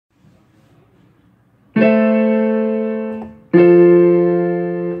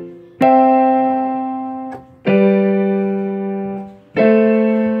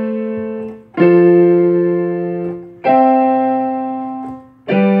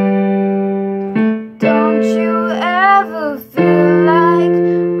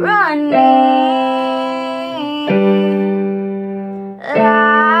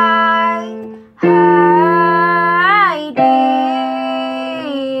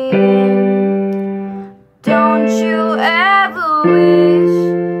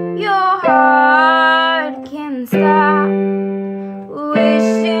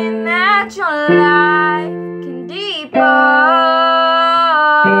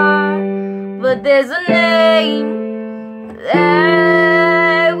but there's a name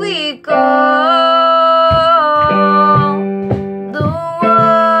that we call the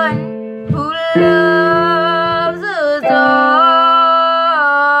one who loves us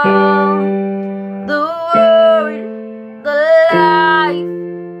all. The word, the life,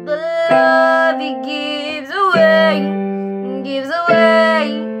 the love he gives away, gives away,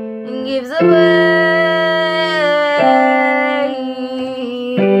 gives away.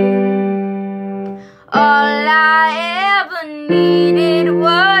 All I ever needed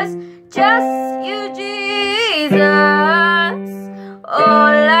was just you, Jesus.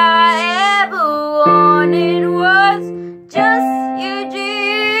 All I ever wanted was just you,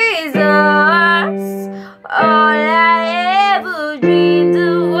 Jesus. All I ever dreamed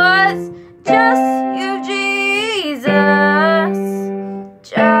of was just you, Jesus.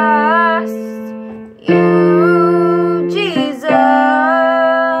 Just you, Jesus.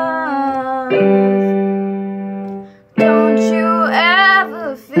 Don't you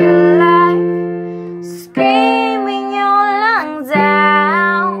ever feel like screaming your lungs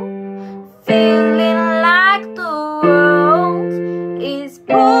out, feeling like the world is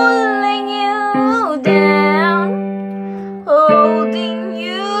pulling you down, holding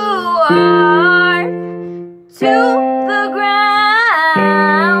you hard to the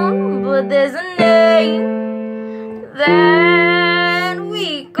ground? But there's a name that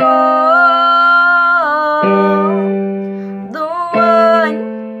we call the one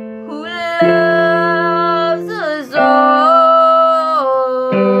who loves us all.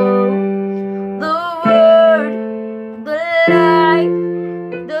 The word, the life,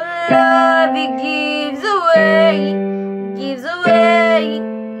 the love he gives away, gives away,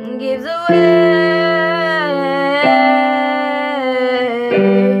 gives away.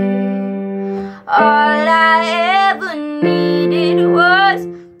 All I ever needed was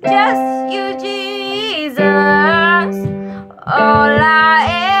just you, Jesus.